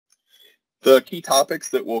The key topics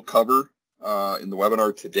that we'll cover in the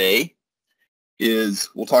webinar today is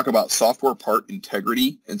we'll talk about software part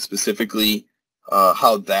integrity and specifically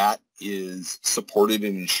how that is supported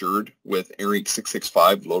and ensured with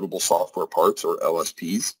ARINC615 loadable software parts, or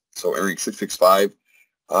LSPs. So ARINC615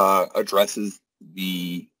 addresses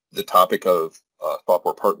the topic of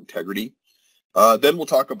software part integrity. Then we'll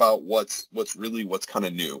talk about what's kind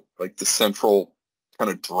of new, like the central kind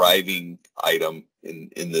of driving item in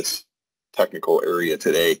this technical area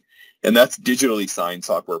today, and that's digitally signed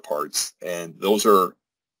software parts. And those are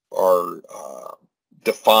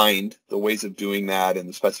defined, the ways of doing that and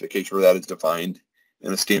the specification for that is defined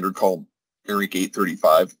in a standard called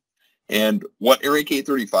ARINC835. And what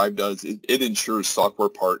ARINC835 does is it ensures software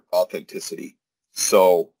part authenticity.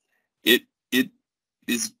 So it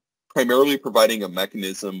is primarily providing a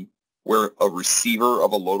mechanism where a receiver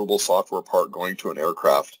of a loadable software part going to an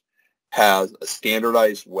aircraft has a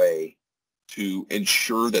standardized way to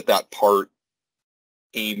ensure that that part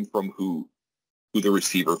came from who the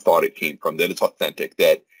receiver thought it came from, that it's authentic,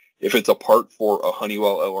 that if it's a part for a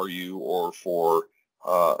Honeywell LRU or for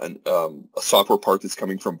a software part that's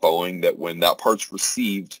coming from Boeing, that when that part's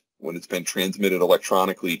received, when it's been transmitted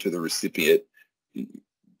electronically to the recipient,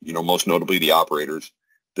 most notably the operators,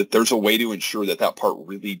 that there's a way to ensure that that part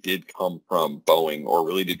really did come from Boeing or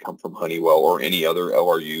really did come from Honeywell or any other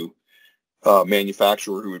LRU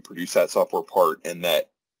manufacturer who would produce that software part, and that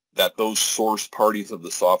those source parties of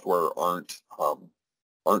the software aren't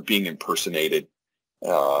being impersonated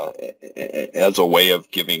as a way of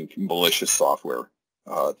giving malicious software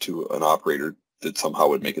to an operator that somehow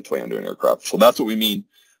would make its way onto an aircraft. So that's what we mean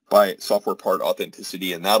by software part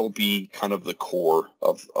authenticity, and that'll be kind of the core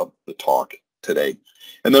of the talk today.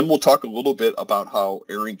 And then we'll talk a little bit about how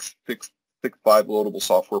ARINC615 loadable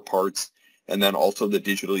software parts, and then also the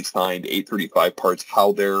digitally signed 835 parts,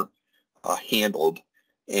 how they're handled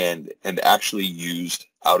and actually used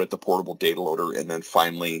out at the portable data loader, and then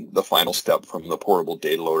finally the final step from the portable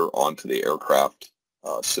data loader onto the aircraft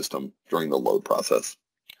system during the load process.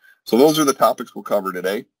 So those are the topics we'll cover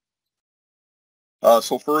today.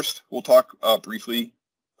 So first, we'll talk briefly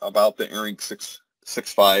about the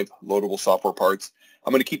ARINC615 loadable software parts.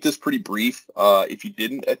 I'm going to keep this pretty brief. If you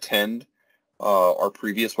didn't attend our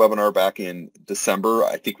previous webinar back in December,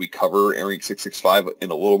 I think we cover ARINC615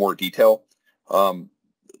 in a little more detail.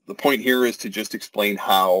 The point here is to just explain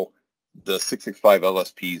how the 665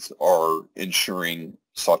 LSPs are ensuring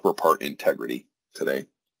software part integrity today.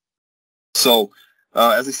 So,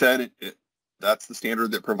 as I said, that's the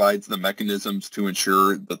standard that provides the mechanisms to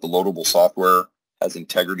ensure that the loadable software has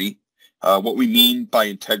integrity. What we mean by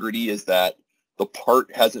integrity is that the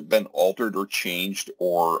part hasn't been altered or changed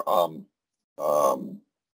or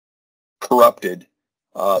corrupted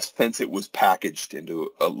since it was packaged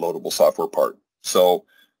into a loadable software part. So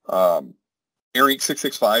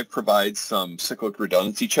ARINC615 provides some cyclic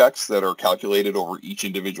redundancy checks that are calculated over each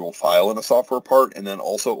individual file in a software part, and then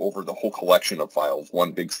also over the whole collection of files,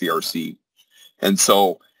 one big CRC. And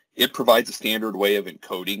so it provides a standard way of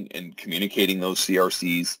encoding and communicating those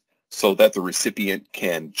CRCs so that the recipient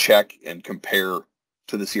can check and compare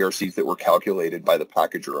to the CRCs that were calculated by the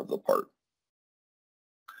packager of the part.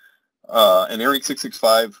 An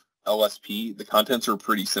ARINC615 LSP, the contents are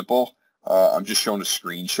pretty simple. I'm just showing a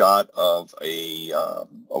screenshot of a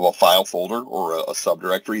file folder or a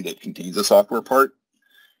subdirectory that contains a software part.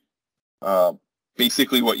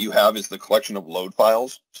 Basically, what you have is the collection of load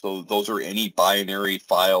files. So those are any binary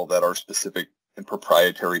file that are specific and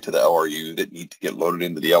proprietary to the LRU that need to get loaded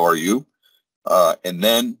into the LRU. And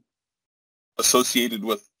then associated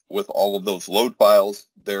with all of those load files,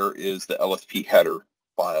 there is the LSP header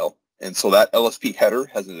file. And so that LSP header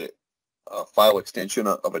has a file extension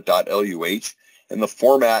of a .luh, and the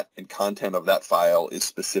format and content of that file is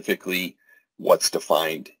specifically what's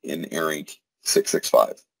defined in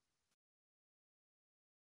ARINC615.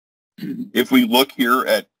 If we look here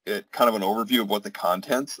at kind of an overview of what the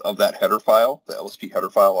contents of that header file, the LSP header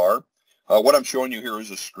file are, what I'm showing you here is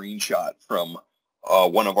a screenshot from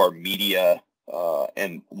one of our media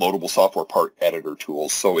and loadable software part editor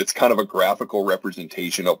tools. So it's kind of a graphical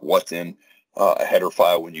representation of what's in a header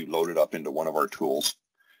file when you load it up into one of our tools.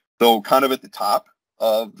 So kind of at the top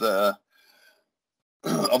of the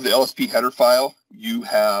LSP header file, you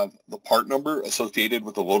have the part number associated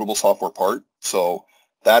with the loadable software part. So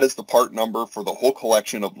that is the part number for the whole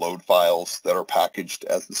collection of load files that are packaged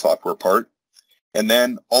as the software part. And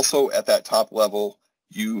then also at that top level,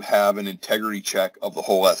 you have an integrity check of the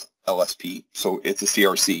whole LSP. So it's a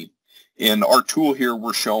CRC. In our tool here,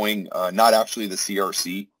 we're showing not actually the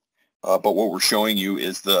CRC, but what we're showing you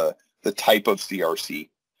is the type of CRC.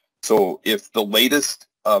 So if the latest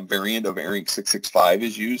variant of ARINC615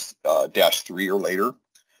 is used, -3 or later,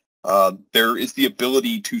 there is the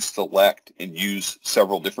ability to select and use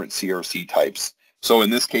several different CRC types. So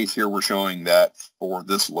in this case here, we're showing that for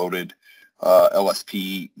this loaded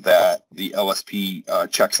LSP, that the LSP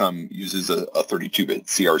checksum uses a 32-bit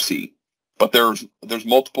CRC. But there's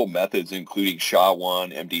multiple methods, including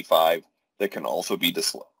SHA-1, MD5, that can also be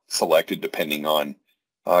selected depending on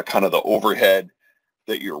kind of the overhead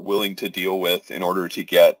that you're willing to deal with in order to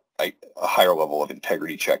get a higher level of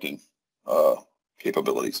integrity checking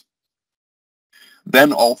capabilities.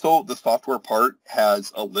 Then also the software part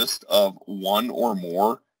has a list of one or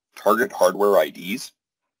more target hardware IDs.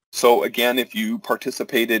 So again, if you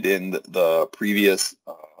participated in the previous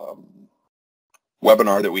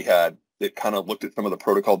webinar that we had that kind of looked at some of the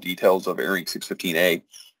protocol details of ARINC615A,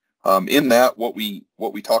 in that what we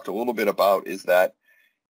talked a little bit about is that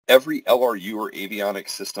every LRU or avionics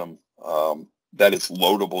system that is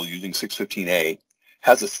loadable using 615A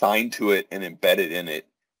has assigned to it and embedded in it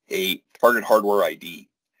a target hardware ID.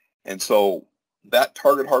 And so that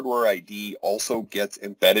target hardware ID also gets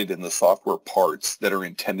embedded in the software parts that are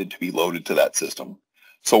intended to be loaded to that system.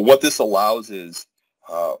 So what this allows is,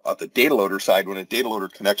 at the data loader side, when a data loader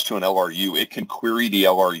connects to an LRU, it can query the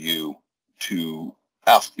LRU to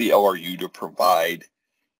ask the LRU to provide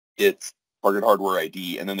its target hardware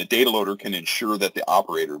ID, and then the data loader can ensure that the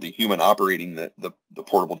operator, the human operating the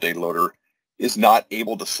portable data loader, is not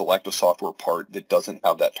able to select a software part that doesn't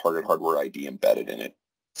have that target hardware ID embedded in it.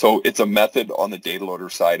 So it's a method on the data loader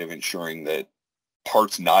side of ensuring that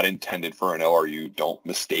parts not intended for an LRU don't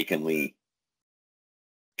mistakenly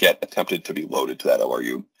get attempted to be loaded to that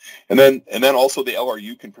LRU. And then also the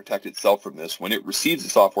LRU can protect itself from this. When it receives a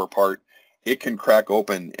software part, it can crack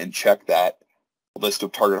open and check that list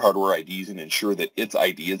of target hardware IDs and ensure that its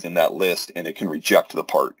ID is in that list, and it can reject the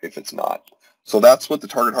part if it's not. So that's what the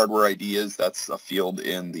target hardware ID is. That's a field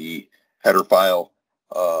in the header file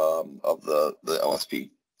of the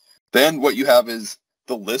LSP. Then what you have is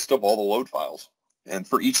the list of all the load files. And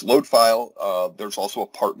for each load file, there's also a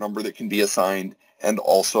part number that can be assigned, and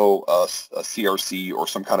also a CRC or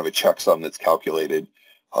some kind of a checksum that's calculated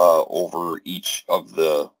over each of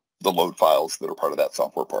the load files that are part of that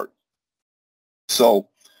software part. So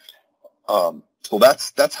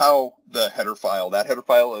that's how the header file, that header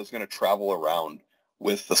file is going to travel around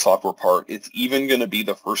with the software part. It's even going to be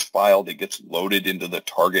the first file that gets loaded into the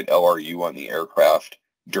target LRU on the aircraft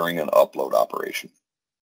during an upload operation.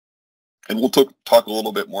 And we'll talk a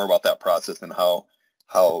little bit more about that process and how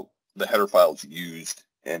the header file is used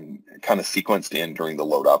and kind of sequenced in during the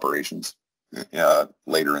load operations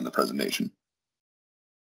later in the presentation.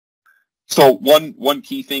 So one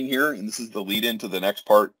key thing here, and this is the lead into the next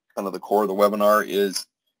part, kind of the core of the webinar, is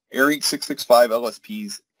ARINC615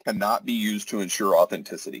 LSPs cannot be used to ensure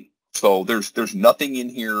authenticity. So there's nothing in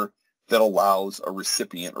here that allows a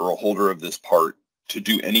recipient or a holder of this part to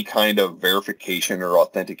do any kind of verification or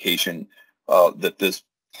authentication that this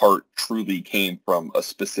part truly came from a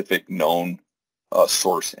specific known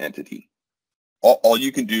source entity. All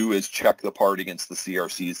you can do is check the part against the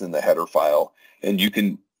CRCs in the header file, and you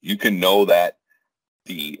can know that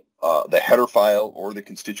the header file or the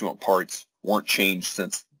constituent parts weren't changed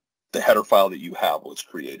since the header file that you have was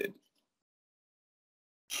created.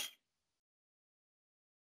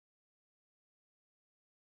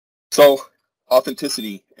 So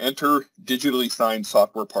authenticity, enter digitally signed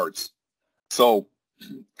software parts. So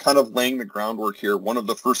kind of laying the groundwork here, one of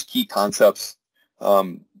the first key concepts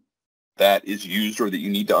that is used or that you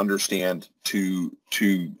need to understand to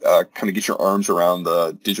kind of get your arms around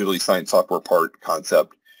the digitally signed software part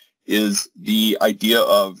concept is the idea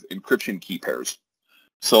of encryption key pairs.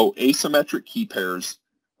 So asymmetric key pairs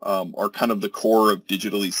are kind of the core of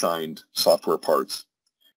digitally signed software parts.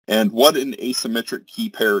 And what an asymmetric key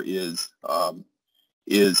pair is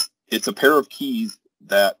it's a pair of keys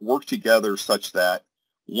that work together such that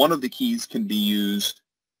one of the keys can be used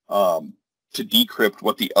to decrypt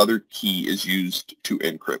what the other key is used to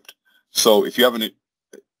encrypt. So if you have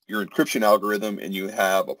your encryption algorithm and you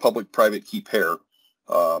have a public-private key pair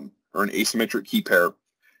or an asymmetric key pair,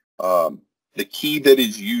 the key that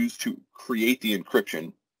is used to create the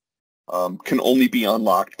encryption can only be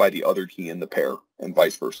unlocked by the other key in the pair, and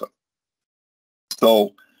vice versa.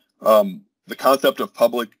 So the concept of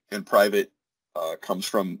public and private comes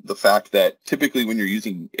from the fact that typically when you're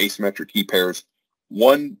using asymmetric key pairs,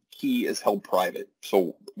 one key is held private.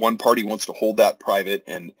 So one party wants to hold that private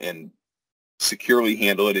and securely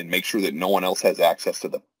handle it and make sure that no one else has access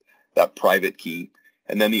to that private key.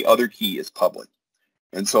 And then the other key is public.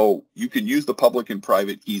 And so you can use the public and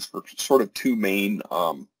private keys for sort of two main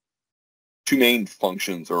main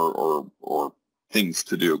functions or things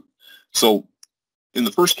to do. So in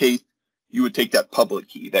the first case, you would take that public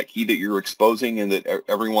key, that key that you're exposing and that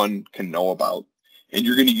everyone can know about, and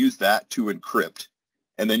you're going to use that to encrypt.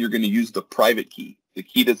 And then you're going to use the private key, the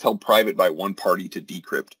key that's held private by one party, to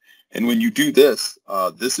decrypt. And when you do this,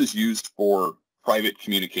 this is used for private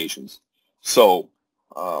communications. So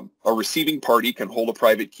a receiving party can hold a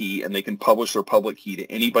private key, and they can publish their public key to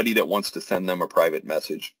anybody that wants to send them a private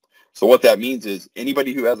message. So what that means is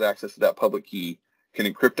anybody who has access to that public key can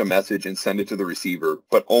encrypt a message and send it to the receiver,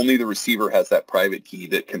 but only the receiver has that private key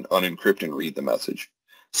that can unencrypt and read the message.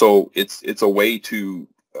 So it's a way to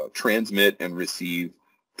transmit and receive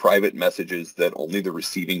private messages that only the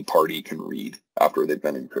receiving party can read after they've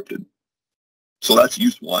been encrypted. So that's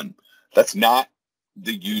use one. That's not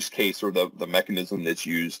the use case or the mechanism that's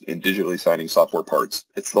used in digitally signing software parts.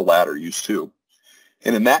 It's the latter, use two.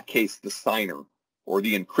 And in that case, the signer or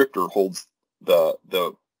the encryptor holds the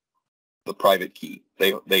private key.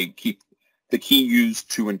 They keep the key used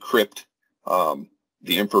to encrypt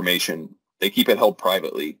the information. They keep it held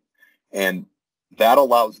privately, and that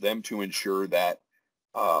allows them to ensure that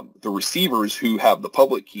the receivers who have the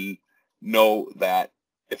public key know that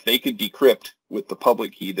if they can decrypt with the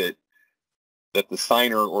public key, that the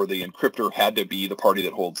signer or the encryptor had to be the party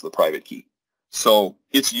that holds the private key. So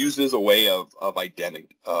it's used as a way of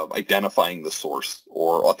identifying the source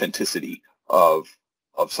or authenticity of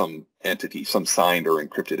some entity, some signed or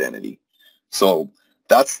encrypted entity. So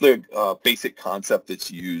that's the basic concept that's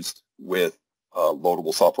used with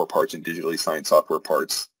loadable software parts and digitally signed software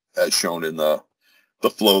parts, as shown in the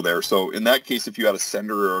flow there. So in that case, if you had a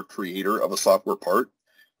sender or a creator of a software part,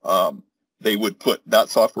 they would put that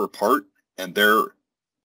software part and their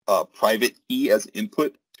private key as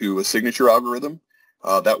input to a signature algorithm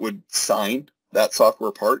that would sign that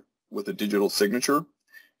software part with a digital signature.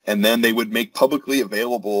 And then they would make publicly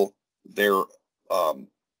available the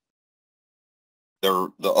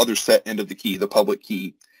other set end of the key, the public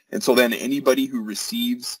key. And so then anybody who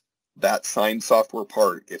receives that signed software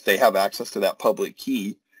part, if they have access to that public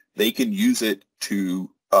key, they can use it to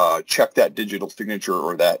check that digital signature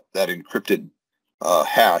or that encrypted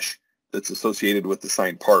hash that's associated with the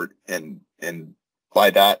signed part. And by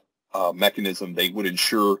that mechanism, they would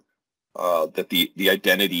ensure that the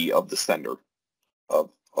identity of the sender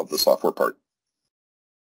of the software part.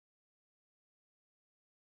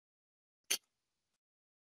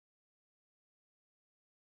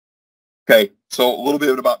 Okay, so a little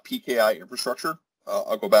bit about PKI infrastructure.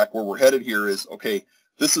 I'll go back. Where we're headed here is, okay,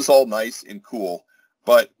 this is all nice and cool,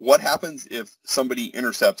 but what happens if somebody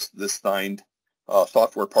intercepts this signed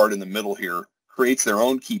software part in the middle here, creates their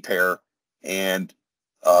own key pair, and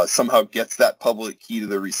somehow gets that public key to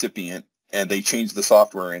the recipient, and they change the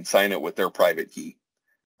software and sign it with their private key?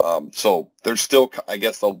 So there's still, I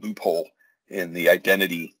guess, a loophole in the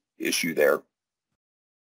identity issue there.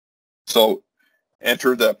 So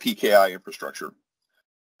enter the PKI infrastructure.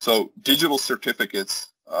 So digital certificates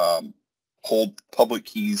hold public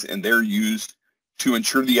keys, and they're used to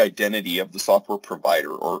ensure the identity of the software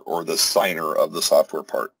provider or the signer of the software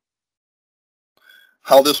part.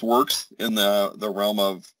 How this works in the realm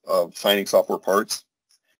of signing software parts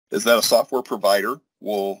is that a software provider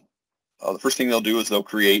will, the first thing they'll do is they'll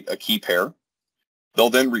create a key pair.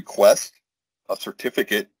 They'll then request a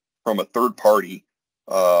certificate from a third party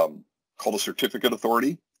called a certificate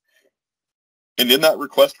authority. And in that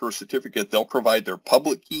request for a certificate, they'll provide their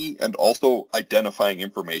public key and also identifying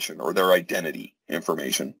information or their identity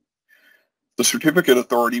information. The certificate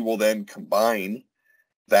authority will then combine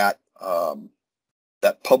that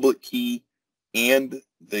that public key and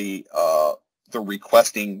the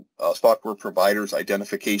requesting software provider's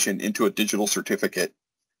identification into a digital certificate,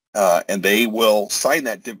 and they will sign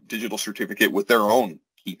that digital certificate with their own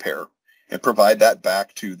key pair and provide that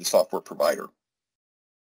back to the software provider.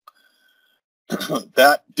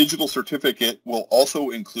 That digital certificate will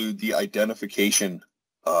also include the identification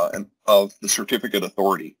of the certificate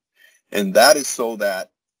authority, and that is so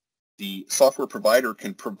that the software provider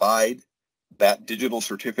can provide that digital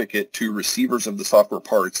certificate to receivers of the software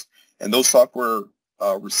parts, and those software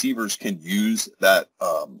receivers can use that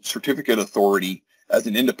certificate authority as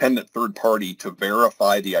an independent third party to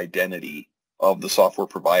verify the identity of the software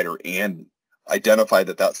provider and identify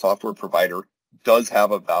that that software provider does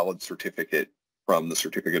have a valid certificate from the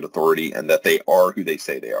certificate authority and that they are who they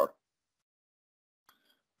say they are.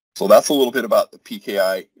 So that's a little bit about the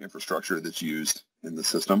PKI infrastructure that's used in the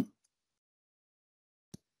system.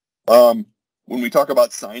 When we talk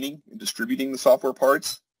about signing and distributing the software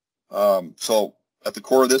parts, so at the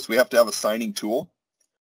core of this, we have to have a signing tool.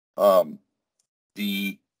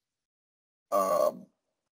 The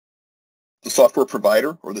software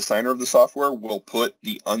provider or the signer of the software will put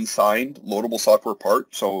the unsigned loadable software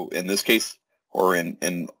part. So in this case, or in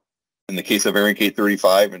the case of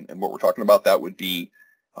ARINC615 and what we're talking about, that would be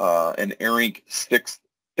an ARINC615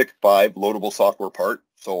 loadable software part.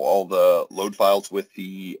 So all the load files with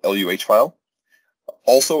the LUH file.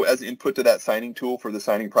 Also, as input to that signing tool for the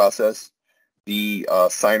signing process, the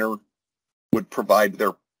signer would provide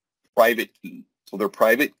their private key. So their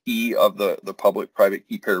private key of the public private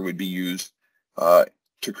key pair would be used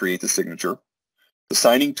to create the signature. The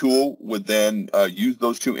signing tool would then use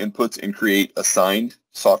those two inputs and create a signed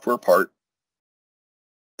software part.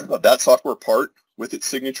 That software part with its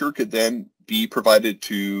signature could then be provided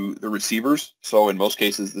to the receivers. So in most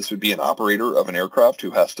cases, this would be an operator of an aircraft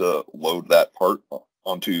who has to load that part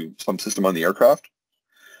onto some system on the aircraft.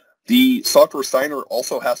 The software signer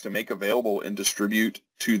also has to make available and distribute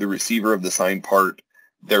to the receiver of the signed part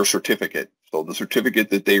their certificate. So the certificate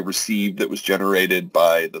that they received that was generated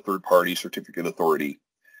by the third-party certificate authority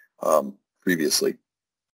previously.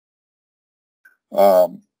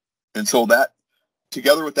 And so that,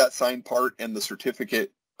 together with that signed part and the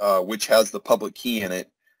certificate, which has the public key in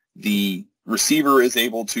it, the receiver is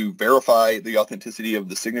able to verify the authenticity of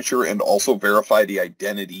the signature and also verify the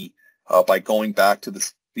identity by going back to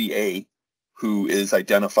the CA, who is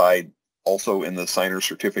identified also in the signer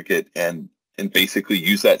certificate, and basically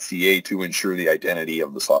use that CA to ensure the identity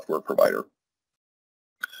of the software provider.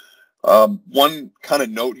 One kind of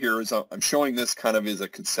note here is I'm showing this kind of as a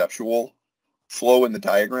conceptual flow in the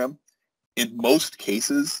diagram. In most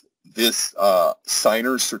cases, this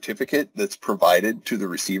signer's certificate that's provided to the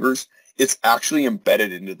receivers, it's actually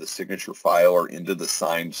embedded into the signature file or into the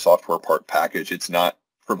signed software part package. It's not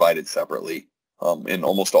provided separately. In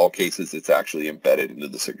almost all cases, it's actually embedded into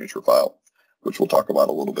the signature file, which we'll talk about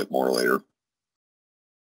a little bit more later.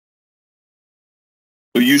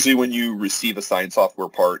 So usually when you receive a signed software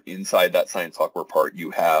part, inside that signed software part,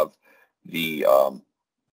 you have the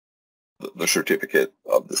certificate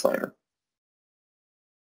of the signer.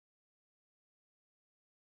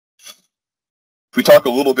 If we talk a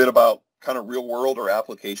little bit about kind of real world or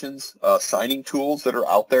applications, signing tools that are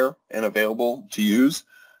out there and available to use.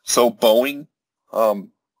 So Boeing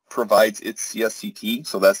provides its CSCT,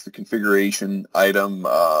 so that's the configuration item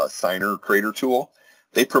signer creator tool.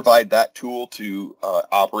 They provide that tool to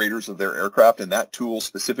operators of their aircraft, and that tool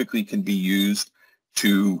specifically can be used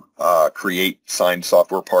to create signed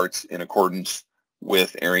software parts in accordance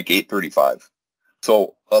with ARINC615.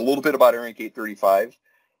 So a little bit about ARINC615.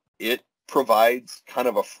 It provides kind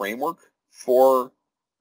of a framework for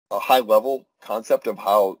a high-level concept of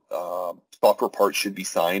how software parts should be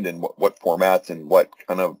signed and what formats and what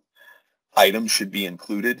kind of items should be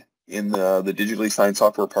included in the digitally signed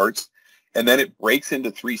software parts. And then it breaks into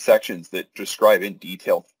 3 sections that describe in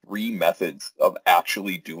detail 3 methods of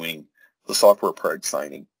actually doing the software part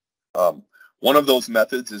signing. One of those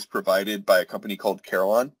methods is provided by a company called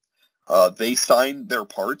Carillon. They sign their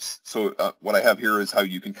parts. So what I have here is how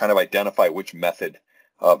you can kind of identify which method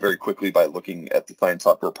very quickly by looking at the signed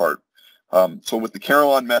software part. So with the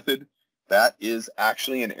Carillon method, that is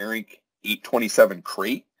actually an ARINC827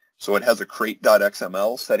 crate. So it has a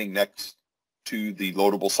crate.xml setting next to the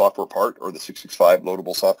loadable software part, or the 665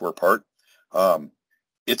 loadable software part.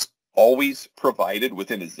 It's always provided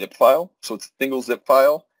within a zip file. So it's a single zip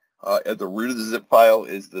file. At the root of the zip file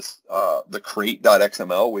is this the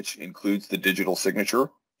crate.xml, which includes the digital signature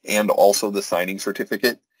and also the signing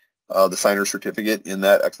certificate, the signer certificate in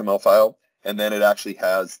that XML file. And then it actually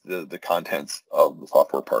has the contents of the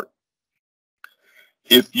software part.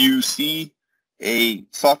 If you see a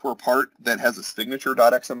software part that has a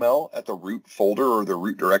signature.xml at the root folder or the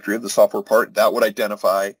root directory of the software part, that would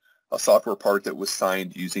identify a software part that was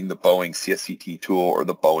signed using the Boeing CSCT tool or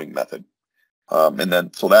the Boeing method. And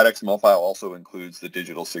then, so that XML file also includes the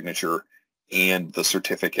digital signature and the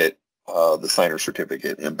certificate, the signer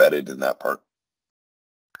certificate embedded in that part.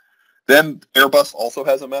 Then Airbus also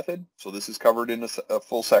has a method. So this is covered in a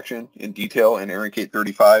full section in detail in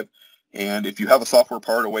ARINC835. And if you have a software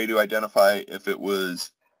part, a way to identify if it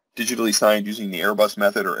was digitally signed using the Airbus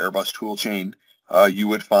method or Airbus toolchain, you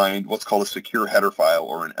would find what's called a secure header file,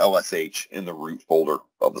 or an LSH, in the root folder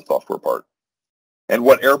of the software part. And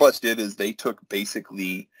what Airbus did is they took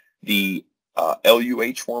basically the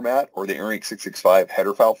LUH format, or the ARINC615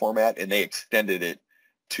 header file format, and they extended it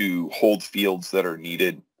to hold fields that are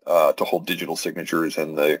needed to hold digital signatures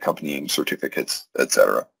and the accompanying certificates,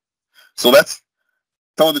 etc. So that's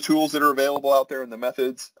some of the tools that are available out there and the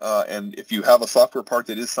methods. And if you have a software part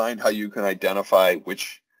that is signed, how you can identify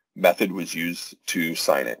which method was used to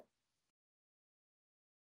sign it.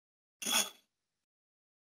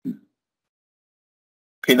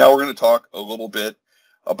 Okay, now we're going to talk a little bit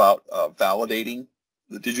about validating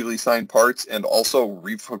the digitally signed parts and also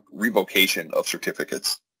revocation of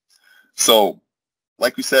certificates. So,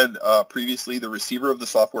 like we said previously, the receiver of the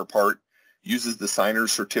software part uses the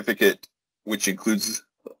signer's certificate, which includes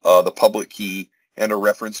the public key and a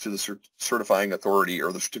reference to the certifying authority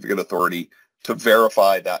or the certificate authority to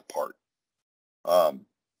verify that part.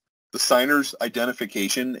 The signer's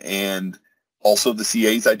identification and also the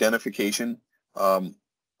CA's identification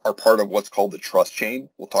are part of what's called the trust chain.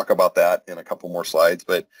 We'll talk about that in a couple more slides,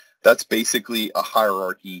 but that's basically a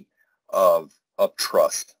hierarchy of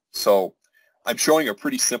trust. So I'm showing a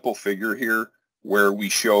pretty simple figure here where we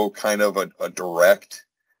show kind of a direct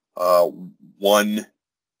one,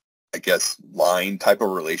 I guess, line type of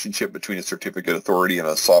relationship between a certificate authority and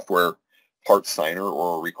a software part signer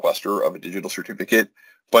or a requester of a digital certificate.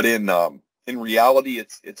 But in reality,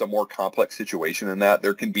 it's a more complex situation in that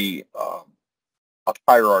there can be a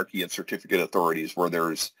hierarchy of certificate authorities where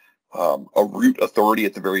there's a root authority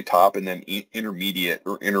at the very top and then intermediate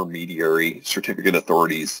or intermediary certificate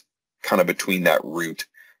authorities kind of between that root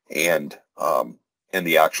and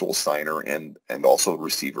the actual signer and also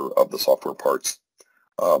receiver of the software parts.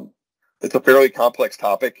 It's a fairly complex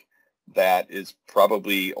topic that is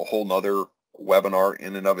probably a whole nother webinar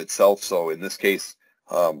in and of itself. So in this case,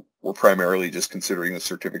 we're primarily just considering the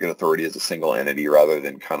certificate authority as a single entity rather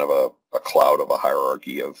than kind of a cloud of a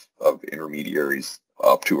hierarchy of intermediaries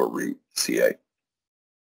up to a root CA.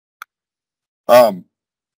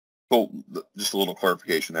 So just a little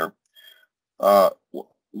clarification there.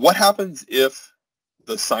 What happens if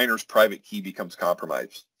the signer's private key becomes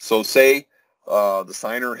compromised? So say the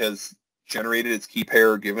signer has generated its key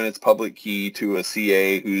pair, given its public key to a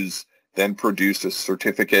CA who's then produced a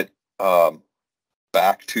certificate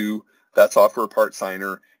back to that software part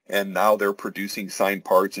signer, and now they're producing signed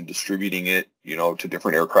parts and distributing it, to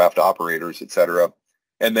different aircraft operators, etc.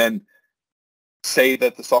 And then say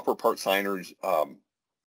that the software part signer's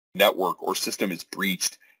network or system is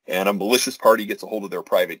breached and a malicious party gets a hold of their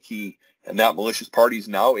private key, and that malicious party is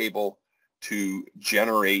now able to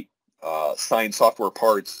generate signed software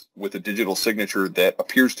parts with a digital signature that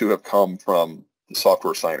appears to have come from the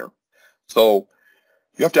software signer. So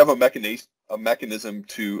you have to have a mechanism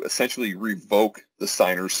to essentially revoke the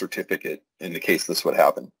signer's certificate in the case this would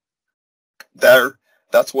happen.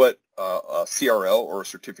 That's what a CRL or a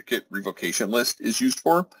certificate revocation list is used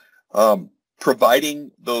for.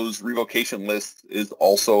 Providing those revocation lists is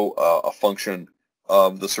also a function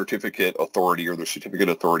of the certificate authority or the certificate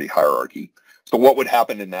authority hierarchy. So what would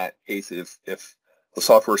happen in that case if the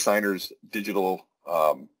software signer's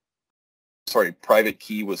private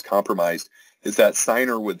key was compromised is that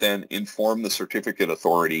signer would then inform the certificate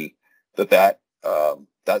authority that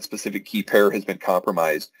specific key pair has been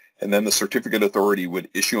compromised, and then the certificate authority would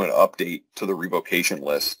issue an update to the revocation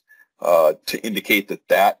list to indicate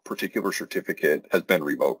that particular certificate has been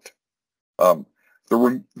revoked. The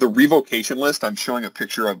revocation list, I'm showing a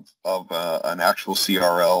picture of an actual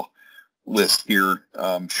CRL list here,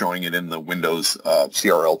 showing it in the Windows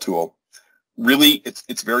CRL tool. Really,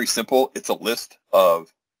 it's very simple. It's a list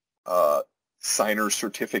of signer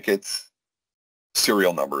certificates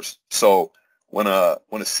serial numbers. So when a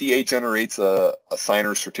CA generates a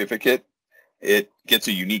signer certificate, it gets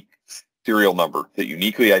a unique serial number that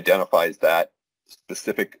uniquely identifies that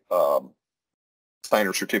specific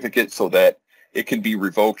signer certificate so that it can be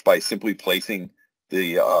revoked by simply placing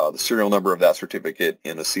the serial number of that certificate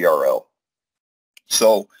in a CRL.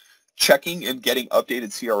 So checking and getting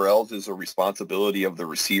updated CRLs is a responsibility of the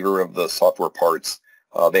receiver of the software parts.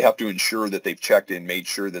 They have to ensure that they've checked and made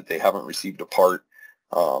sure that they haven't received a part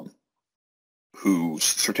whose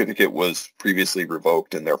certificate was previously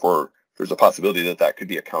revoked, and therefore there's a possibility that that could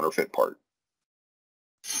be a counterfeit part.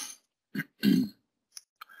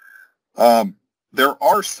 There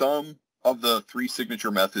are some of the three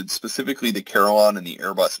signature methods, specifically the Carillon and the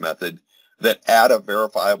Airbus method, that add a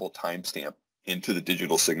verifiable timestamp into the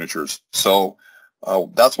digital signatures. So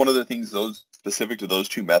that's one of the things specific to those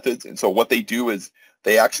two methods. And so what they do is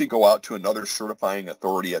they actually go out to another certifying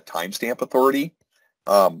authority, a timestamp authority,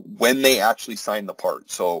 when they actually sign the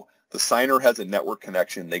part. So the signer has a network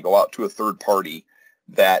connection. They go out to a third party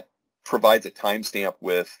that provides a timestamp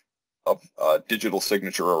with a digital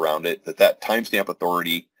signature around it that timestamp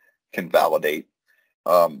authority can validate.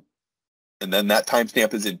 And then that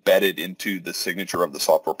timestamp is embedded into the signature of the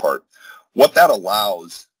software part. What that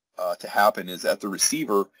allows to happen is at the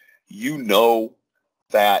receiver,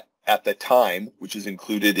 that at the time, which is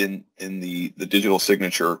included in the digital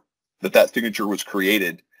signature, that signature was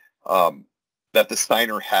created, that the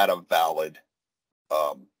signer had a valid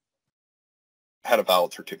had a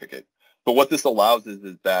valid certificate. But what this allows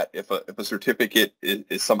is that if a certificate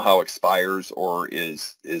is somehow expires or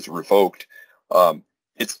is revoked,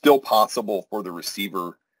 it's still possible for the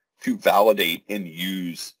receiver to validate and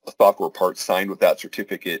use a software part signed with that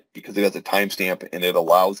certificate because it has a timestamp, and it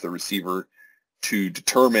allows the receiver to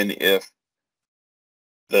determine if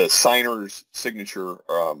the signer's signature,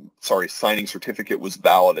 signing certificate was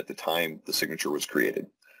valid at the time the signature was created.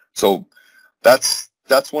 So that's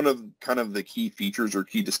one of kind of the key features or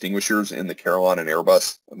key distinguishers in the Carillon and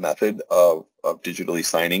Airbus method of digitally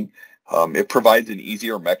signing. It provides an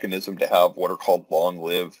easier mechanism to have what are called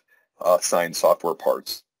long-lived signed software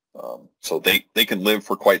parts. So they can live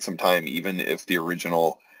for quite some time, even if the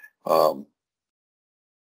original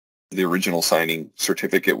signing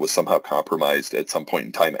certificate was somehow compromised at some point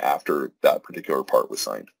in time after that particular part was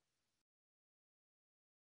signed.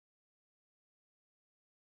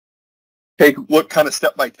 Take a look kind of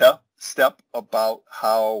step by step about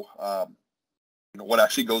how, what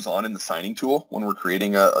actually goes on in the signing tool when we're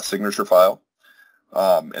creating a signature file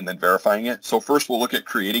and then verifying it. So first we'll look at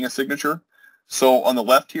creating a signature. So on the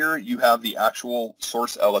left here, you have the actual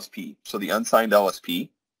source LSP. So the unsigned LSP.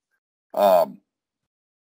 A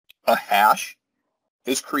hash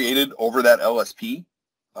is created over that LSP.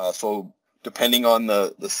 So depending on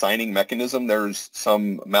the signing mechanism, there's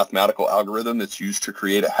some mathematical algorithm that's used to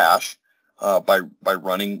create a hash by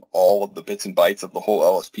running all of the bits and bytes of the whole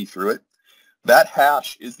LSP through it. That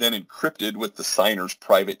hash is then encrypted with the signer's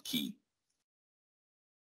private key.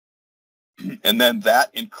 And then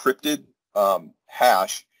that encrypted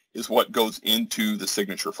hash is what goes into the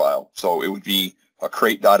signature file. So it would be a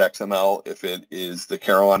crate.xml if it is the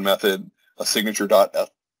Carillon method, a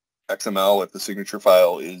signature.xml if the signature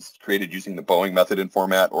file is created using the Boeing method and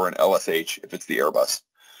format, or an LSH if it's the Airbus.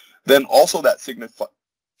 Then also that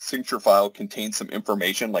signature file contains some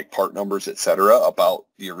information like part numbers, etc., about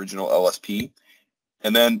the original LSP.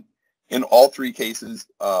 And then in all three cases,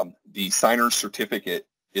 the signer's certificate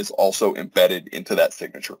is also embedded into that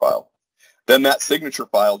signature file. Then that signature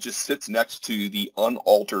file just sits next to the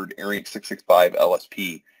unaltered ARINC615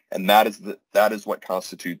 LSP, and that is what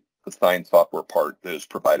constitutes the signed software part that is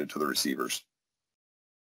provided to the receivers.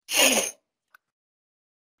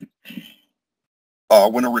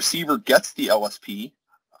 When a receiver gets the LSP,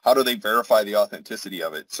 how do they verify the authenticity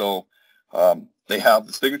of it? So they have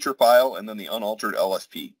the signature file and then the unaltered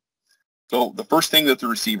LSP. So the first thing that the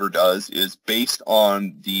receiver does is, based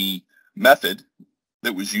on the method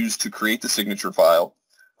that was used to create the signature file,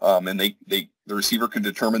 and the receiver can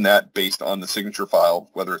determine that based on the signature file,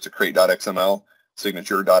 whether it's a crate.xml,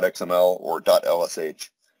 signature.xml, or .lsh.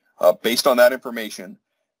 Based on that information,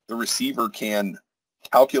 the receiver can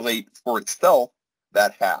calculate for itself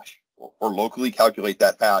that hash, or locally calculate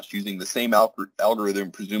that hash using the same algorithm,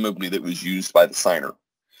 presumably, that was used by the signer.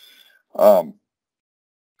 The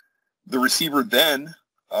receiver then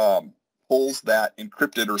pulls that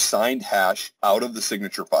encrypted or signed hash out of the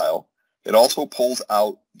signature file. It also pulls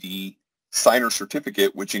out the signer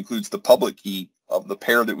certificate, which includes the public key of the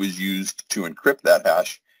pair that was used to encrypt that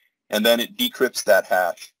hash, and then it decrypts that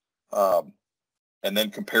hash and then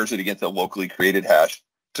compares it against a locally created hash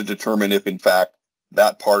to determine if, in fact,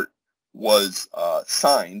 that part was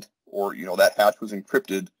signed, or that hash was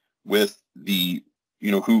encrypted with the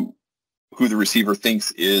who the receiver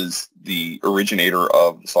thinks is the originator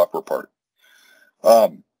of the software part.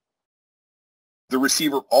 The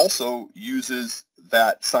receiver also uses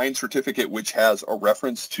that signed certificate, which has a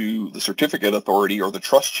reference to the certificate authority or the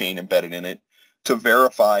trust chain embedded in it, to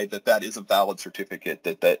verify that that is a valid certificate,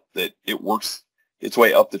 that it works its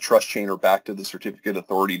way up the trust chain or back to the certificate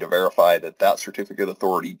authority to verify that that certificate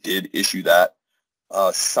authority did issue that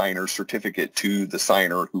signer certificate to the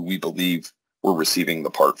signer who we believe we're receiving the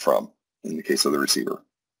part from, in the case of the receiver.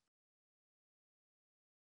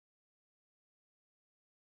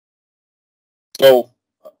 So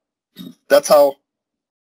that's how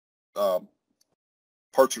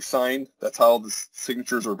parts are signed. That's how the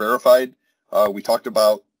signatures are verified. We talked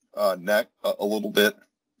about NEC a little bit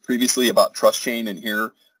previously about trust chain, and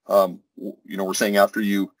here, we're saying after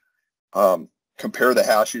you compare the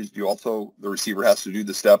hashes, the receiver has to do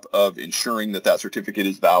the step of ensuring that that certificate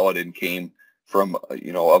is valid and came from,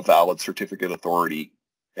 a valid certificate authority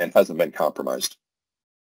and hasn't been compromised.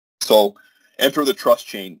 So enter the trust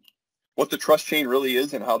chain. What the trust chain really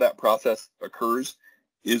is and how that process occurs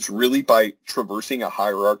is really by traversing a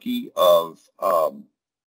hierarchy of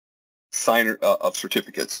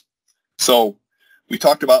certificates. So we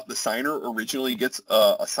talked about the signer originally gets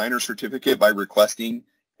a signer certificate by requesting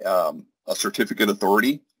a certificate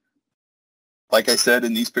authority. like I said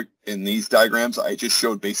in these diagrams, I just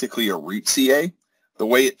showed basically a root CA. The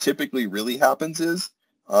way it typically really happens is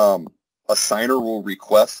a signer will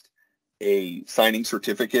request a signing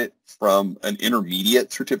certificate from an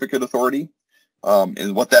intermediate certificate authority.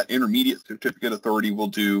 And what that intermediate certificate authority will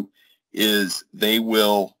do is they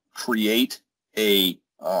will create a,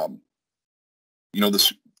 the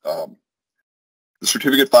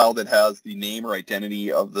certificate file that has the name or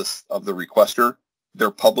identity of the requester,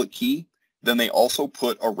 their public key. Then they also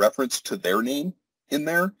put a reference to their name in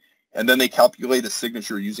there, and then they calculate a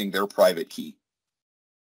signature using their private key.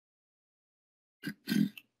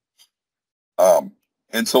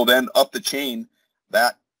 And so then up the chain,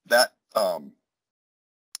 that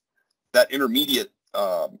intermediate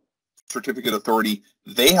certificate authority,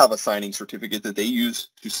 they have a signing certificate that they use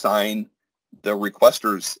to sign the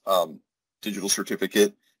requester's digital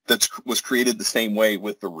certificate that was created the same way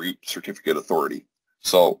with the root certificate authority.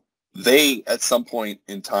 So they, at some point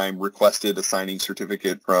in time, requested a signing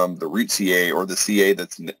certificate from the root CA or the CA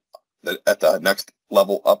that's at the next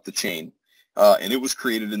level up the chain, and it was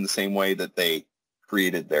created in the same way that they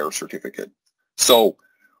created their certificate. So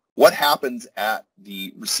what happens at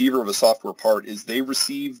the receiver of a software part is they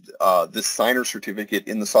received this signer certificate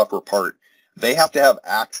in the software part. They have to have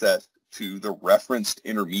access to the referenced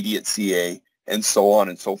intermediate CA and so on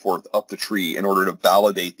and so forth up the tree in order to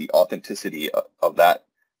validate the authenticity of that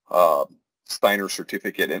signer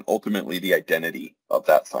certificate and ultimately the identity of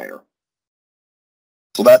that signer.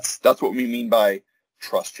 So that's what we mean by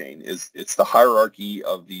trust chain. It's the hierarchy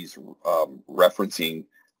of these referencing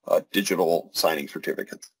digital signing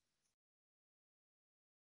certificates.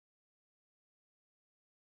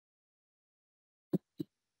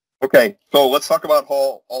 Okay, so let's talk about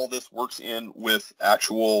how all this works in with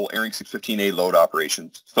actual ARINC615A load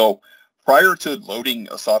operations. So prior to loading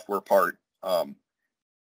a software part,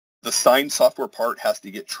 the signed software part has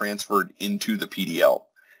to get transferred into the PDL.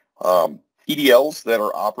 PDLs that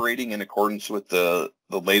are operating in accordance with the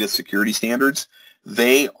latest security standards,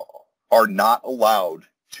 they are not allowed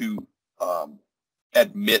to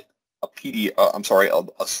admit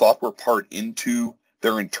a software part into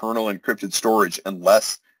their internal encrypted storage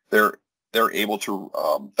unless they're able to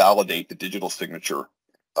validate the digital signature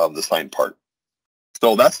of the signed part.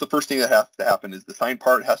 So that's the first thing that has to happen is the signed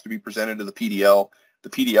part has to be presented to the PDL. The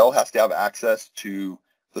PDL has to have access to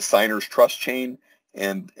the signer's trust chain,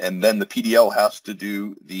 and then the PDL has to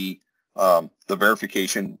do the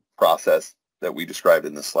verification process that we described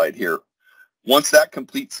in this slide here. Once that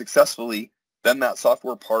completes successfully, then that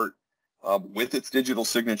software part with its digital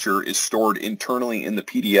signature is stored internally in the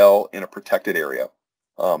PDL in a protected area.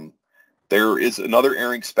 There is another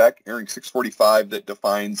ARINC spec, ARINC615, that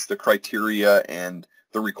defines the criteria and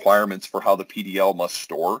the requirements for how the PDL must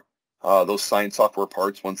store those signed software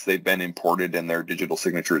parts once they've been imported and their digital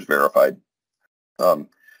signature is verified.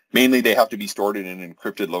 Mainly, they have to be stored in an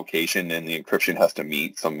encrypted location, and the encryption has to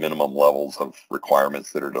meet some minimum levels of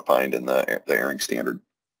requirements that are defined in the ARINC standard.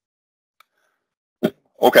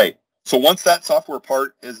 Okay, so once that software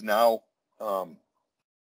part is now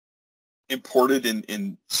imported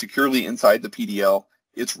in securely inside the PDL,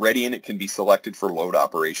 it's ready and it can be selected for load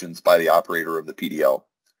operations by the operator of the PDL.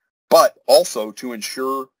 But also to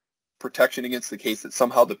ensure protection against the case that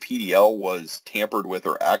somehow the PDL was tampered with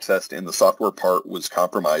or accessed and the software part was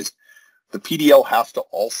compromised, the PDL has to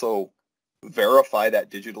also verify that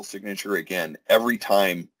digital signature again every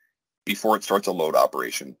time before it starts a load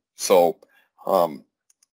operation. So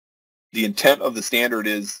the intent of the standard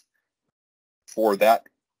is for that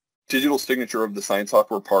digital signature of the signed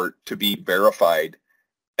software part to be verified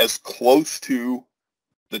as close to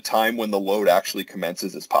the time when the load actually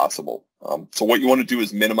commences as possible. So what you want to do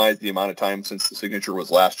is minimize the amount of time since the signature was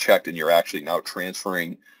last checked and you're actually now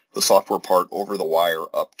transferring the software part over the wire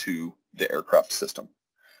up to the aircraft system.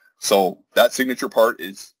 So that signature part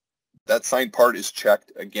is, that signed part is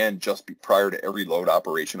checked again just prior to every load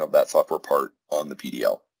operation of that software part on the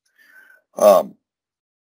PDL.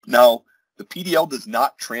 Now, the PDL does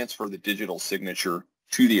not transfer the digital signature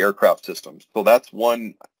to the aircraft systems. So that's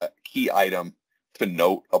one key item to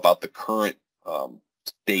note about the current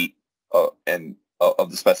state of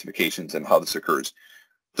the specifications and how this occurs.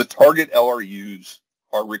 The target LRUs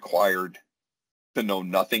are required to know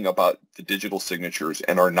nothing about the digital signatures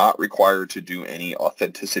and are not required to do any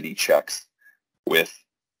authenticity checks with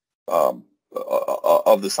of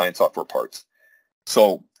the signed software parts.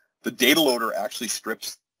 So the data loader actually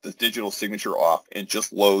strips the digital signature off and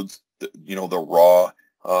just loads the raw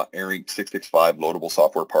ARINC615 loadable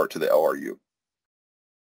software part to the LRU.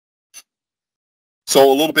 So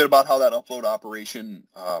a little bit about how that upload operation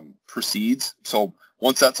proceeds. So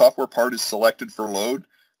once that software part is selected for load,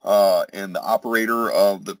 and the operator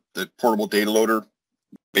of the portable data loader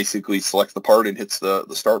basically selects the part and hits the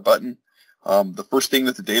start button, the first thing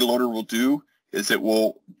that the data loader will do is it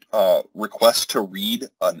will request to read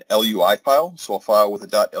an LUI file, so a file with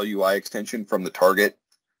a .LUI extension from the target.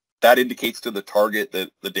 That indicates to the target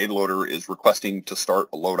that the data loader is requesting to start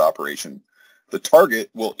a load operation. The target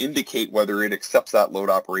will indicate whether it accepts that load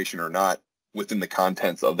operation or not within the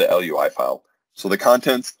contents of the LUI file. So the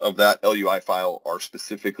contents of that LUI file are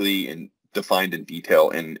specifically defined in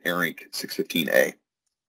detail in ARINC615A.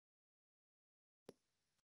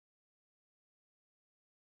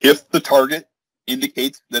 If the target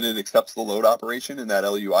indicates that it accepts the load operation in that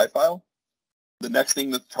LUI file, the next thing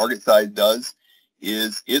that the target side does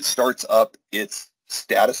is it starts up its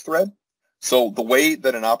status thread. So the way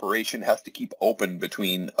that an operation has to keep open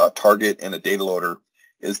between a target and a data loader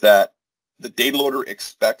is that the data loader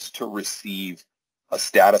expects to receive a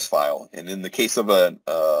status file. And in the case of an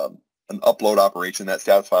upload operation, that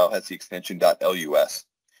status file has the extension .lus.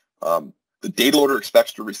 The data loader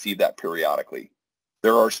expects to receive that periodically.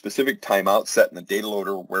 There are specific timeouts set in the data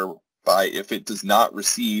loader whereby if it does not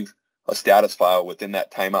receive a status file within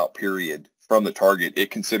that timeout period from the target,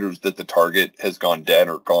 it considers that the target has gone dead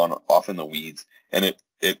or gone off in the weeds, and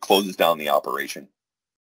it closes down the operation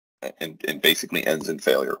and basically ends in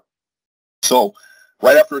failure. So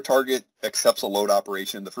right after a target accepts a load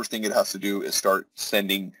operation, the first thing it has to do is start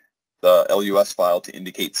sending the LUS file to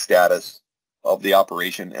indicate status of the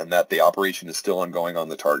operation and that the operation is still ongoing on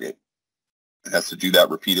the target. It has to do that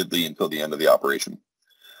repeatedly until the end of the operation.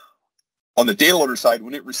 On the data loader side,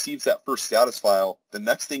 when it receives that first status file, the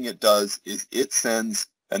next thing it does is it sends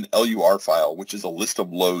an LUR file, which is a list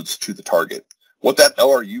of loads to the target. What that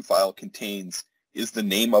LRU file contains is the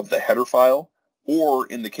name of the header file, or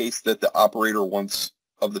in the case that the operator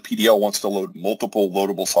of the PDL wants to load multiple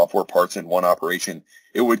loadable software parts in one operation,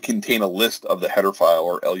 it would contain a list of the header file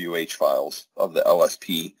or LUH files of the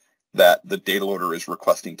LSP that the data loader is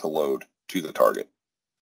requesting to load to the target.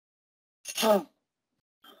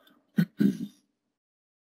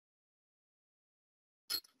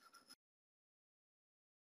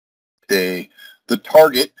 The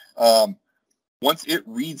target, once it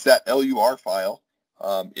reads that LUR file,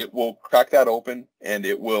 it will crack that open and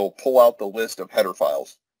it will pull out the list of header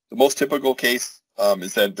files. The most typical case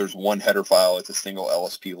is that there's one header file. It's a single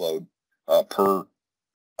LSP load per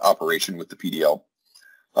operation with the PDL.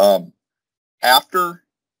 After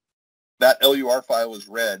that LUR file is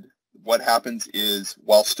read, what happens is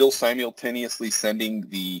while still simultaneously sending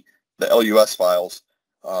the LUS files,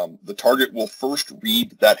 the target will first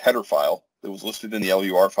read that header file that was listed in the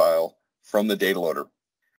LUR file from the data loader.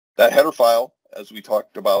 That header file, as we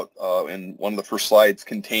talked about in one of the first slides,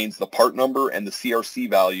 contains the part number and the CRC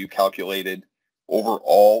value calculated over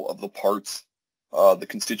all of the parts, the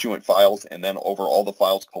constituent files, and then over all the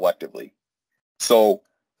files collectively. So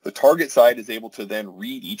the target side is able to then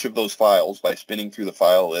read each of those files by spinning through the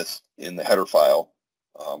file list in the header file.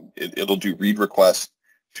 It'll do read requests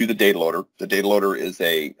to the data loader. The data loader is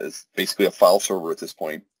basically a file server at this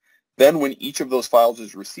point. Then when each of those files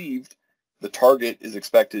is received, the target is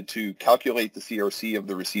expected to calculate the CRC of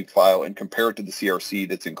the received file and compare it to the CRC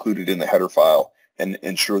that's included in the header file and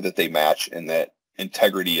ensure that they match and that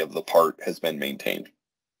integrity of the part has been maintained.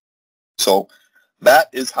 So that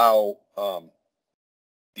is how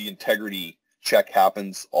the integrity check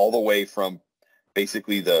happens, all the way from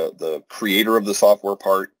basically the creator of the software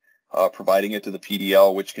part providing it to the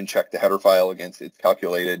PDL, which can check the header file against its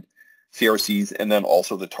calculated CRCs, and then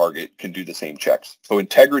also the target can do the same checks. So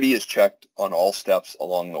integrity is checked on all steps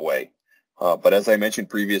along the way. But as I mentioned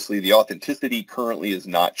previously, the authenticity currently is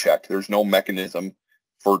not checked. There's no mechanism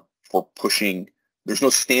for pushing. There's no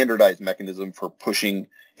standardized mechanism for pushing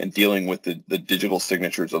and dealing with the digital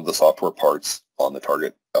signatures of the software parts on the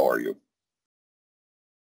target LRU.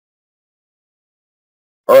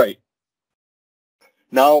 All right.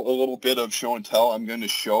 Now a little bit of show and tell. I'm going to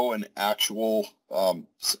show an actual,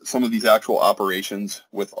 some of these actual operations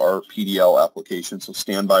with our PDL application. So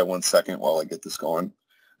stand by 1 second while I get this going.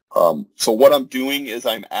 So what I'm doing is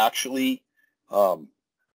I'm actually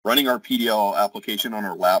running our PDL application on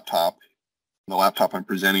our laptop, the laptop I'm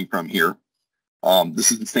presenting from here.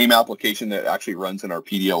 This is the same application that actually runs in our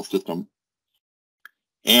PDL system.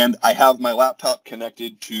 And I have my laptop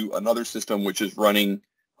connected to another system which is running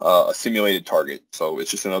a simulated target. So it's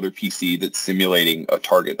just another PC that's simulating a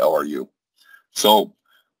target LRU. So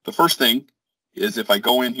the first thing is if I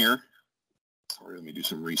go in here, sorry, let me do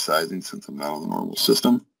some resizing since I'm not on the normal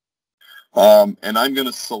system. And I'm going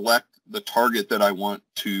to select the target that I want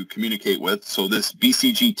to communicate with. So this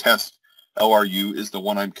BCG test LRU is the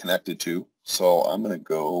one I'm connected to. So I'm going to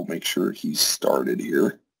go make sure he's started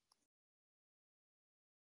here.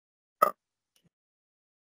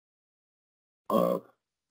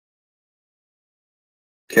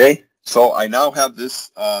 Okay, so I now have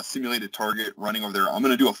this simulated target running over there. I'm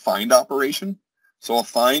going to do a find operation. So a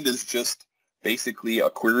find is just basically a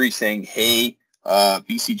query saying, hey,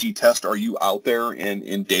 BCG test, are you out there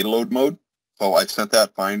in data load mode? So I've sent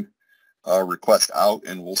that find request out,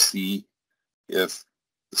 and we'll see if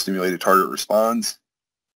the simulated target responds.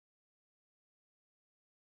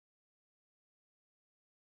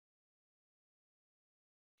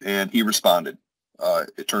 And he responded.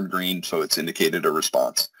 It turned green, so it's indicated a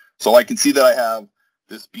response. So I can see that I have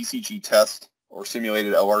this BCG test or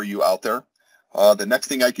simulated LRU out there. The next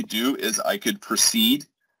thing I could do is I could proceed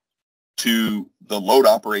to the load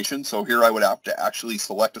operation. So here I would have to actually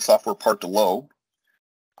select a software part to load.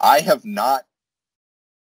 I have not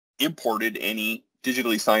imported any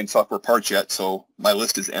digitally signed software parts yet, so my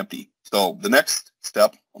list is empty. So the next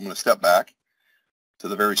step, I'm going to step back to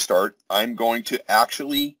the very start. I'm going to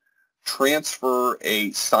actually transfer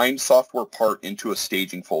a signed software part into a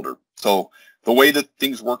staging folder. So the way that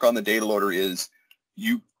things work on the data loader is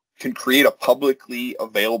you can create a publicly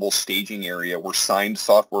available staging area where signed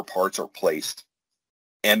software parts are placed.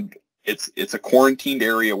 And it's a quarantined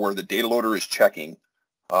area where the data loader is checking.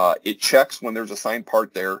 It checks when there's a signed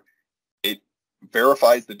part there. It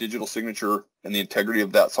verifies the digital signature and the integrity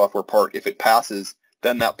of that software part. If it passes,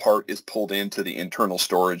 then that part is pulled into the internal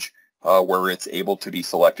storage where it's able to be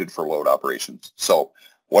selected for load operations. So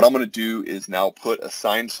what I'm going to do is now put a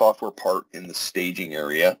signed software part in the staging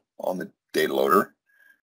area on the data loader.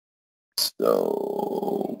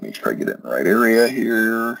 So make sure I get it in the right area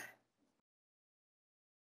here.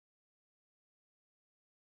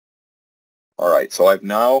 All right, so I've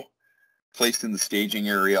now placed in the staging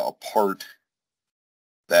area a part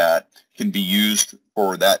that can be used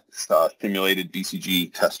for that simulated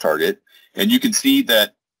BCG test target. And you can see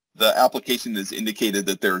that the application has indicated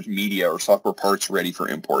that there's media or software parts ready for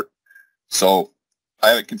import. So I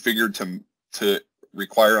have it configured to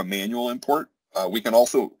require a manual import. We can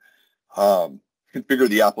also configure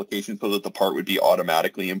the application so that the part would be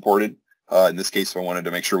automatically imported. In this case, I wanted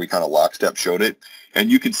to make sure we kind of lockstep showed it.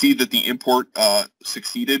 And you can see that the import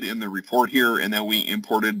succeeded in the report here, and then we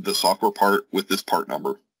imported the software part with this part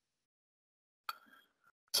number.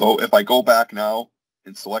 So if I go back now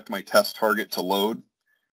and select my test target to load,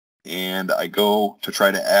 and I go to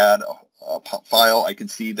try to add a file, I can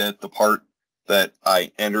see that the part that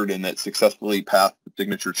I entered and that successfully passed the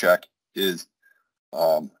signature check is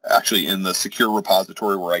actually in the secure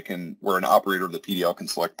repository where an operator of the PDL can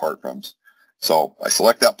select part from. So I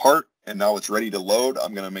select that part, and now it's ready to load.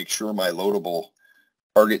 I'm going to make sure my loadable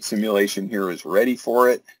target simulation here is ready for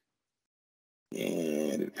it.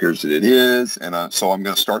 And it appears that it is, and so I'm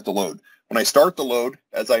going to start the load. When I start the load,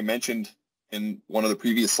 as I mentioned in one of the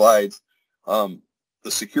previous slides, the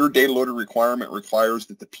secure data loader requirement requires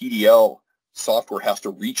that the PDL software has to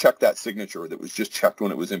recheck that signature that was just checked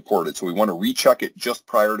when it was imported. So we want to recheck it just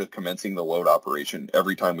prior to commencing the load operation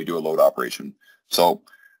every time we do a load operation. So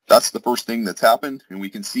that's the first thing that's happened, and we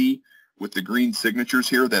can see with the green signatures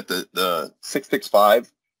here that the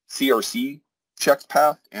 665 CRC checks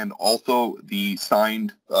passed, and also the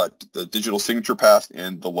signed, the digital signature passed,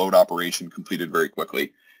 and the load operation completed very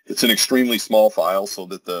quickly. It's an extremely small file so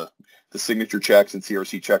that the signature checks and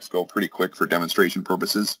CRC checks go pretty quick for demonstration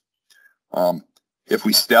purposes. If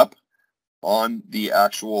we step on the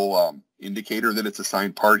actual indicator that it's a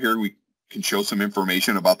signed part here, we can show some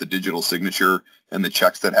information about the digital signature and the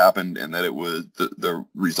checks that happened, and that it was the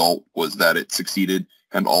result was that it succeeded,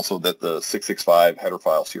 and also that the 665 header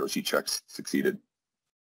file CRC checks succeeded.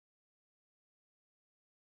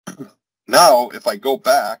 Now, if I go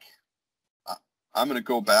back, I'm going to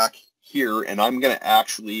go back here, and I'm going to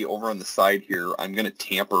actually, over on the side here, I'm going to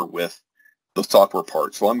tamper with the software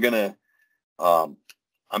part. So I'm going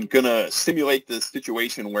to simulate this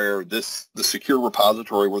situation where the secure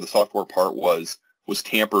repository where the software part was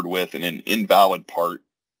tampered with, and an invalid part,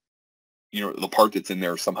 the part that's in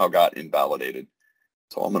there somehow got invalidated.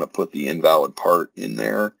 So I'm going to put the invalid part in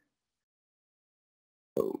there.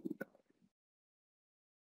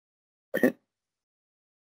 Okay.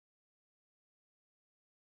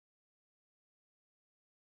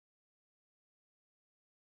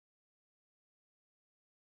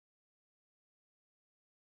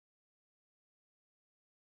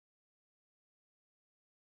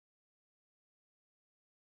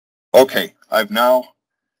 Okay, I've now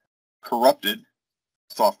corrupted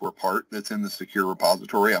software part that's in the secure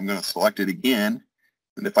repository. I'm going to select it again,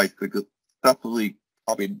 and if I successfully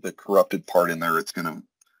copy the corrupted part in there, it's going to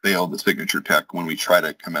fail the signature check when we try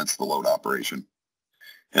to commence the load operation.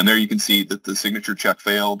 And there you can see that the signature check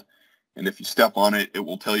failed, and if you step on it, it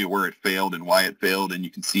will tell you where it failed and why it failed, and you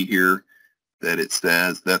can see here that it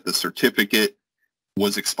says that the certificate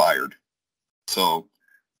was expired. So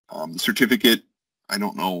the certificate, I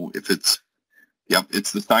don't know if it's, yep,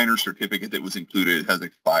 it's the signer certificate that was included. It has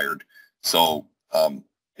expired. So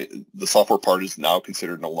the software part is now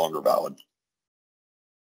considered no longer valid.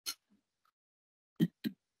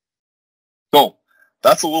 So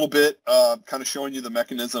that's a little bit kind of showing you the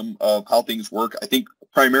mechanism of how things work. I think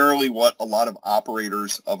primarily what a lot of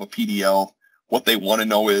operators of a PDL, what they want to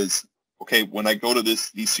know is, okay, when I go to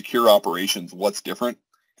these secure operations, what's different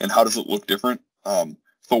and how does it look different?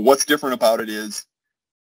 So what's different about it is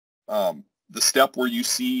the step where you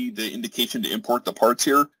see the indication to import the parts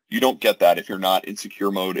here, you don't get that if you're not in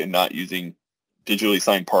secure mode and not using digitally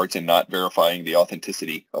signed parts and not verifying the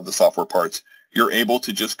authenticity of the software parts. You're able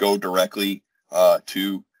to just go directly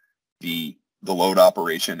to the load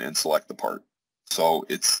operation and select the part. So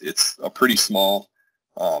it's a pretty small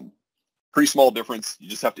difference. You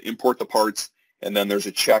just have to import the parts, and then there's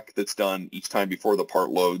a check that's done each time before the part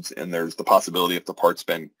loads, and there's the possibility if the part's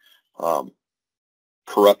been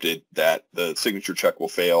corrupted that the signature check will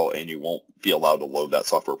fail and you won't be allowed to load that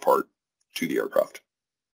software part to the aircraft.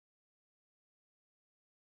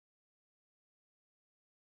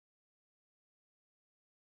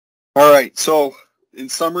 All right, so in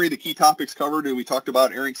summary, the key topics covered, and we talked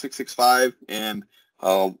about ARINC615 and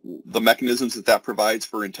the mechanisms that provides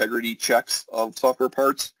for integrity checks of software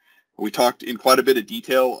parts. We talked in quite a bit of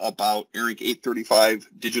detail about ARINC835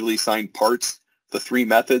 digitally signed parts, the three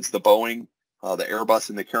methods, the Boeing, the Airbus,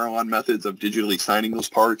 and the Carillon methods of digitally signing those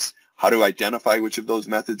parts, how to identify which of those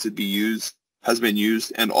methods has been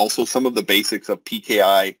used, and also some of the basics of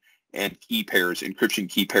PKI and key pairs, encryption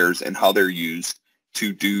key pairs, and how they're used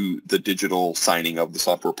to do the digital signing of the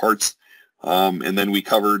software parts. And then we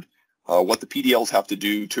covered what the PDLs have to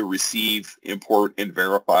do to receive, import, and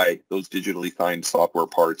verify those digitally signed software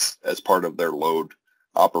parts as part of their load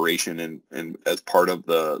operation and as part of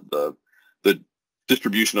the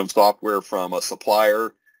distribution of software from a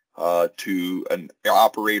supplier to an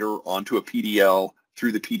operator onto a PDL,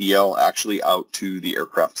 through the PDL actually out to the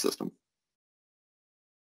aircraft system.